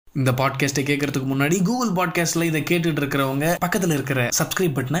இந்த பாட்காஸ்ட்டை கேட்கறதுக்கு முன்னாடி கூகுள் பாட்காஸ்ட்ல இதை கேட்டுட்டு இருக்கிறவங்க பக்கத்தில் இருக்கிற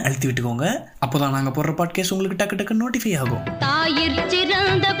சப்ஸ்கிரைப் பட்டனை அழுத்தி விட்டுக்கோங்க. அப்போதான் நாங்கள் போடுற பாட்காஸ்ட் உங்களுக்கு டக்கு டக்கு நோட்டிஃபை ஆகும். தாயிற்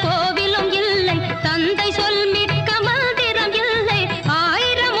சிறந்த கோவிலும் இல்லை, தந்தை சொல் மிக்க மந்திரம் இல்லை,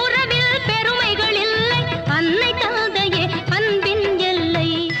 ஆயிரம் உறவில் பெருமைகள் இல்லை, அன்னை தந்தையே அன்பின் எல்லை.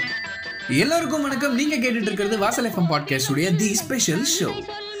 எல்லாருக்கும் வணக்கம். நீங்க கேட்டுட்டு இருக்கிறது வாசல் எஃப்எம் பாட்காஸ்ட் உடைய தி ஸ்பெஷல் ஷோ.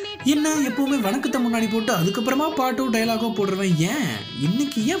 என்ன எப்பவுமே வணக்கத்தை முன்னாடி போட்டு அதுக்கப்புறமா பாட்டோ டைலாகோ போடுறவன் ஏன்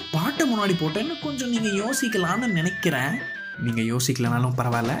இன்னைக்கு ஏன் பாட்டை முன்னாடி போட்டேன்னு கொஞ்சம் நீங்கள் யோசிக்கலாம்னு நினைக்கிறேன். நீங்கள் யோசிக்கலனாலும்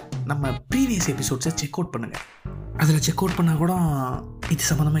பரவாயில்ல, நம்ம ப்ரீவியஸ் எபிசோட்ஸை செக் அவுட் பண்ணுங்கள். அதில் செக் அவுட் பண்ணால் கூட இது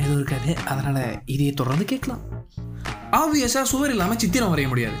சம்மந்தமாக எதுவும் இருக்காது. அதனால் இதையே தொடர்ந்து கேட்கலாம். ஆப்வியஸாக சுவர் இல்லாமல் சித்திரம் வரைய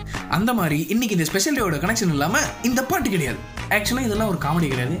முடியாது. அந்த மாதிரி இன்னைக்கு இந்த ஸ்பெஷல் டேயோட கனெக்ஷன் இல்லாமல் இந்த பாட்டு கிடையாது. ஆக்சுவலாக இதெல்லாம் ஒரு காமெடி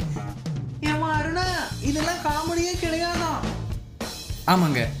கிடையாது. இதெல்லாம் காமெடியே கிடையாதான்.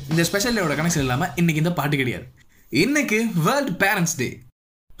 ஆமாங்க, இந்த ஸ்பெஷல் டேயோட கனெக்ஷன் இல்லாமல் இன்னைக்கு இந்த பாட்டு கிடையாது. இன்னைக்கு வேர்ல்டு பேரண்ட்ஸ் டே.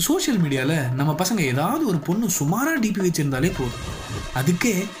 சோஷியல் மீடியாவில் நம்ம பசங்க ஏதாவது ஒரு பொண்ணு சுமாராக டிபி வச்சுருந்தாலே போதும்,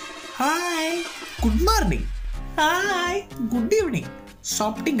 அதுக்கு hi good morning, hi good evening,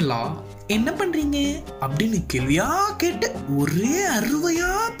 சாப்பிட்டீங்களா, என்ன பண்ணுறீங்க அப்படின்னு கேள்வியாக கேட்டு ஒரே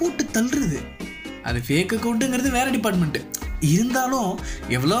அறுவையாக போட்டு தள்ளுறது. அது ஃபேக் அக்கௌண்ட்டுங்கிறது வேற டிபார்ட்மெண்ட்டு. இருந்தாலும்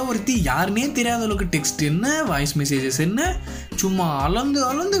எவ்வளோ ஒருத்தி யாருன்னே தெரியாத அளவுக்கு டெக்ஸ்ட் என்ன, வாய்ஸ் மெசேஜஸ் என்ன, சும்மா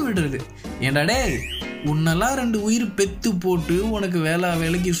அளந்து விடுறது. ஏண்டாடே, உன்னெல்லாம் 2 உயிர் பெத்து போட்டு உனக்கு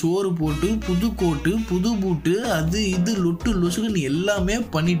வேலைக்கு சோறு போட்டு புது கோட்டு புது பூட்டு அது இது லொட்டு லொசுக்குன்னு எல்லாமே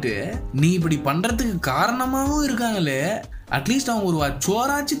பண்ணிட்டு நீ இப்படி பண்ணுறதுக்கு காரணமாகவும் இருக்காங்களே, அட்லீஸ்ட் அவங்க ஒரு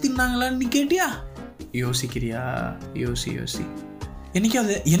சோறாச்சு தின்னாங்களான்னு நீ கேட்டியா? யோசிக்கிறியா? யோசி.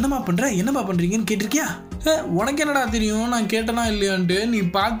 என்னைக்காவது என்னம்மா பண்ணுறீங்கன்னு கேட்டிருக்கியா? உனக்கு என்னடா தெரியும் நான் கேட்டனா இல்லையான்ட்டு, நீ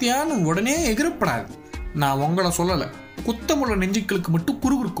பார்த்தியான்னு உடனே எகிரப்படாது. நான் உங்களை சொல்லலை, குத்தமுள்ள நெஞ்சுக்களுக்கு மட்டும்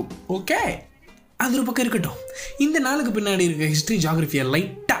குறுகுறுக்கும். ஓகே, அது ஒரு பக்கம் இருக்கட்டும். இந்த நாளுக்கு பின்னாடி இருக்க ஹிஸ்ட்ரி ஜியாகிரஃபியை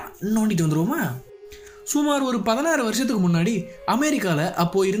லைட்டாக நோண்டிட்டு வந்துடுவோமா? சுமார் ஒரு 16 வருஷத்துக்கு முன்னாடி அமெரிக்காவில்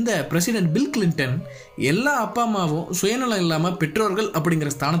அப்போது இருந்த பிரசிடென்ட் பில் கிளின்டன் எல்லா அப்பா அம்மாவும் சுயநலம் இல்லாமல் பெற்றோர்கள்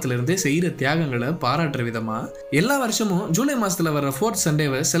அப்படிங்கிற ஸ்தானத்திலிருந்து செய்கிற தியாகங்களை பாராட்டுற விதமாக எல்லா வருஷமும் ஜூலை மாதத்தில் வர 4th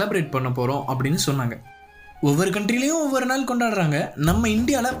சண்டேவை செலிப்ரேட் பண்ண போகிறோம் அப்படின்னு சொன்னாங்க. ஒவ்வொரு கண்ட்ரிலையும் ஒவ்வொரு நாள் கொண்டாடுறாங்க. நம்ம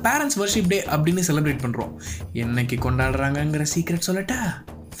இந்தியாவில் பேரண்ட்ஸ் வர்ஷிப் டே அப்படின்னு செலிப்ரேட் பண்ணுறோம். என்னைக்கு கொண்டாடுறாங்கங்கிற சீக்ரெட் சொல்லட்டா?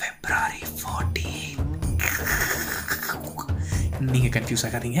 February 14. நீங்கள் கன்ஃபியூஸ்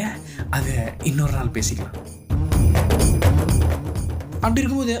ஆகாதீங்க, அதை இன்னொரு நாள் பேசிக்கலாம். அப்படி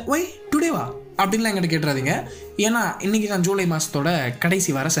இருக்கும்போது ஒய் டுடேவா அப்படின்லாம் என்கிட்ட கேட்டுறாதீங்க. ஏன்னா இன்றைக்கி தான் ஜூலை மாதத்தோட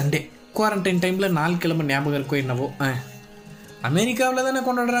கடைசி வர சண்டே. குவாரண்டைன் டைமில் 4 கிழமை ஞாபகம் இருக்கோ என்னவோ. அமெரிக்காவில் தானே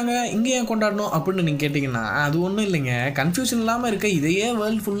கொண்டாடுறாங்க, இங்கே ஏன் கொண்டாடணும் அப்படின்னு நீங்கள் கேட்டிங்கன்னா அது ஒன்றும் இல்லைங்க. கன்ஃபியூஷன் இல்லாமல் இருக்க இதையே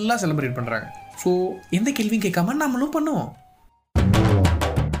வேர்ல்டு ஃபுல்லாக செலிப்ரேட் பண்ணுறாங்க. ஸோ எந்த கேள்வியும் கேட்காம நம்மளும் பண்ணுவோம்.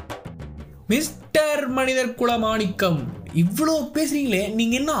 மிஸ்டர் மனிதர் குலமாணிக்கம், இவ்வளோ பேசுறீங்களே,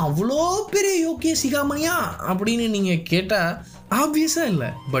 நீங்கள் என்ன அவ்வளோ பெரிய யோக்கிய சிகாமணியா அப்படின்னு நீங்கள் கேட்டால் ஆப்வியஸாக இல்லை.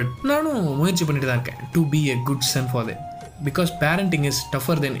 பட் நானும் முயற்சி பண்ணிட்டு தான் இருக்கேன் to be a good son for them. Because parenting is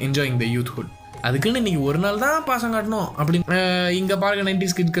tougher than enjoying the youthhood. அதுக்குன்னு இன்றைக்கி ஒரு நாள் தான் பாசம் காட்டணும் அப்படின்னு இங்கே பாருங்க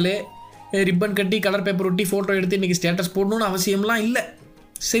 90s கிட்களே ரிப்பன் கட்டி கலர் பேப்பர் ஒட்டி ஃபோட்டோ எடுத்து இன்றைக்கி ஸ்டேட்டஸ் போடணும்னு அவசியம்லாம் இல்லை.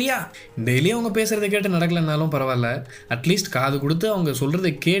 சரியா? டெய்லியும் அவங்க பேசுகிறத கேட்டு நடக்கலைன்னாலும் பரவாயில்ல, அட்லீஸ்ட் காது கொடுத்து அவங்க சொல்கிறத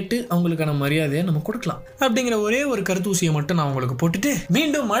கேட்டு அவங்களுக்கான மரியாதையை நம்ம கொடுக்கலாம் அப்படிங்கிற ஒரே ஒரு கருத்தூசியை மட்டும் நான் உங்களுக்கு போட்டுட்டு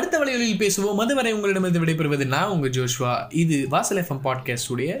மீண்டும் அடுத்த வழிகளில் பேசுவோம். அதுவரை உங்களிடமிருந்து விடைபெறுவது நான் உங்கள் ஜோஷ்வா. இது வாசல் எஃப்எம்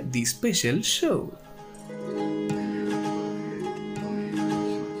பாட்காஸ்ட் உடைய தி ஸ்பெஷல் ஷோ.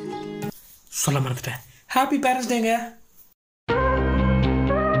 சொல்ல மறந்துட்டேன், ஹாப்பி பேரண்ட்ஸ் டேங்க.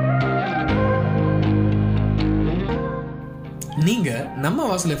 நீங்கள் நம்ம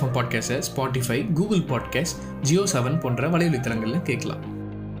வாசல் எஃப்எம் பாட்காஸ்ட்டை ஸ்பாட்டிஃபை, கூகுள் பாட்காஸ்ட், ஜியோ 7 போன்ற வலைவலைத்தளங்களில் கேட்கலாம்.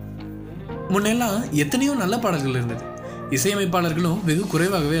 முன்னெல்லாம் எத்தனையோ நல்ல பாடல்கள் இருந்தது. இசையமைப்பாளர்களும் வெகு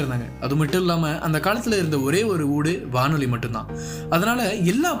குறைவாகவே இருந்தாங்க. அது மட்டும் இல்லாமல் அந்த காலத்தில் இருந்த ஒரே ஒரு ஊடு வானொலி மட்டும்தான். அதனால்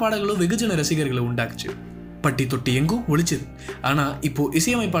எல்லா பாடல்களும் வெகுஜன ரசிகர்களை உண்டாக்குச்சு. பட்டி தொட்டி எங்கும் ஒழிச்சது. ஆனால் இப்போது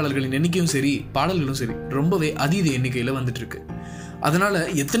இசையமைப்பாளர்களின் எண்ணிக்கையும் சரி, பாடல்களும் சரி, ரொம்பவே அதீத எண்ணிக்கையில் வந்துட்டு இருக்கு. அதனால்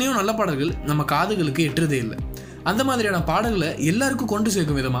எத்தனையோ நல்ல பாடல்கள் நம்ம காதுகளுக்கு எட்டுறதே இல்லை. அந்த மாதிரியான பாடல்களை எல்லாருக்கும் கொண்டு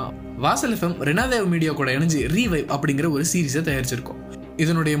சேர்க்கும் விதமாக வாசல் எஃப்எம் ரெனாதேவ் மீடியா கூட இணைஞ்சு ரீவைவ் அப்படிங்கிற ஒரு சீரீஸை தயாரிச்சிருக்கோம்.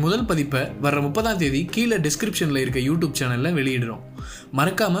 இதனுடைய முதல் பதிப்பை வர 30ஆம் தேதி கீழே டிஸ்கிரிப்ஷனில் இருக்க யூடியூப் சேனலில் வெளியிடுறோம்.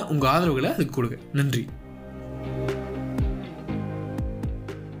 மறக்காமல் உங்கள் ஆதரவுகளை அதுக்கு கொடுங்க. நன்றி.